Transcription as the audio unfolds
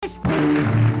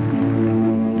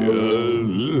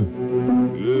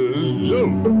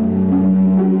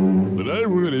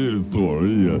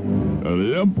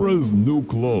some new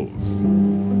clothes.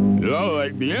 You know,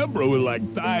 like the emperor was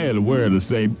like tired of wearing the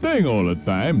same thing all the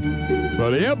time. So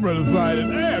the emperor decided,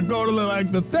 hey, I'll go to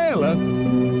like the tailor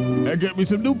and get me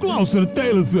some new clothes. So the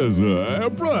tailor says,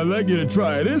 Emperor, I'd like you to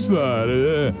try this on.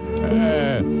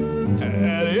 And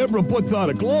the emperor puts on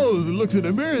the clothes and looks in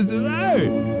the mirror and says, hey,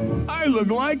 I look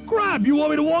like crap. You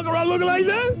want me to walk around looking like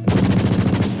that?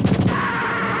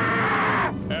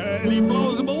 And he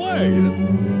blows him away.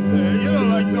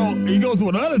 So he goes to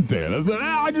another tailor and said,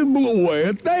 I just blew away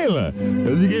a tailor.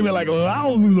 And he gave me like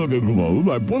lousy looking clothes.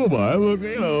 I put them on, I look,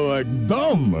 like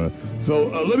dumb. So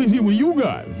let me see what you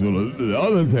got. So the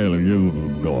other tailor gives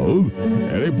him the clothes,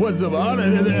 and he puts them on,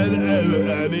 and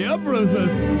the emperor says,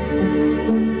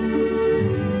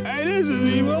 hey, this is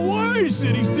even worse.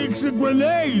 And he sticks a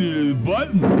grenade in his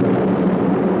button.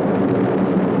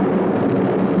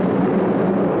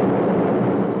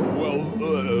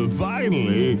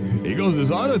 Finally, he goes to this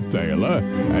other tailor,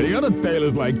 and the other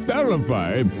tailor's like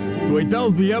terrified. So he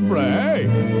tells the emperor, hey,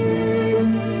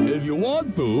 if you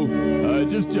want to,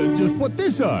 just put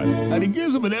this on. And he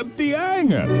gives him an empty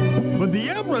hanger. But the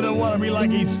emperor don't want to be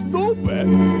like he's stupid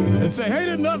and say, hey,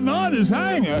 there's nothing on this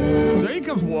hanger. So he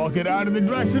comes walking out of the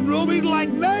dressing room. He's like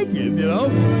naked,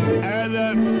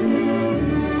 and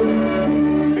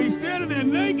he's standing there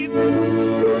naked.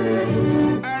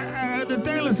 The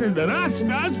tailor said, that's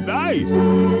nice.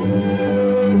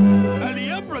 And the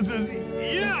emperor says,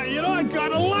 yeah, I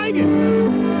kind of like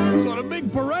it. So the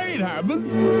big parade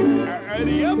happens, and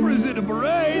the emperor's in the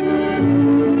parade,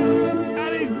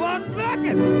 and he's butt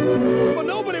naked. But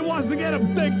nobody wants to get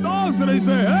him ticked off, so they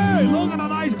say, hey, look at the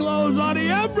nice clothes on the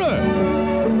emperor.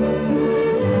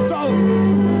 So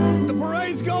the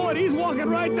parade's going, he's walking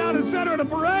right down the center of the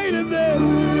parade, and then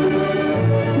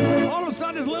all of a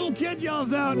sudden this little kid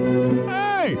yells out,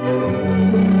 hey,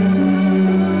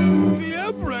 the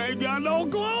emperor ain't got no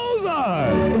clothes on.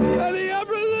 And the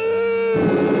emperor,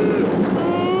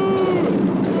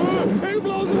 he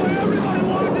blows away everybody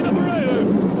watching the parade.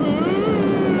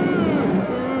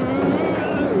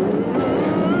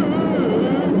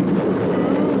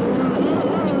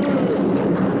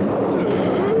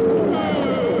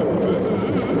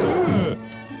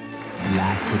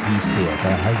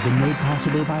 Theater has been made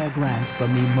possible by a grant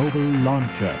from the Mobile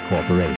Launcher Corporation.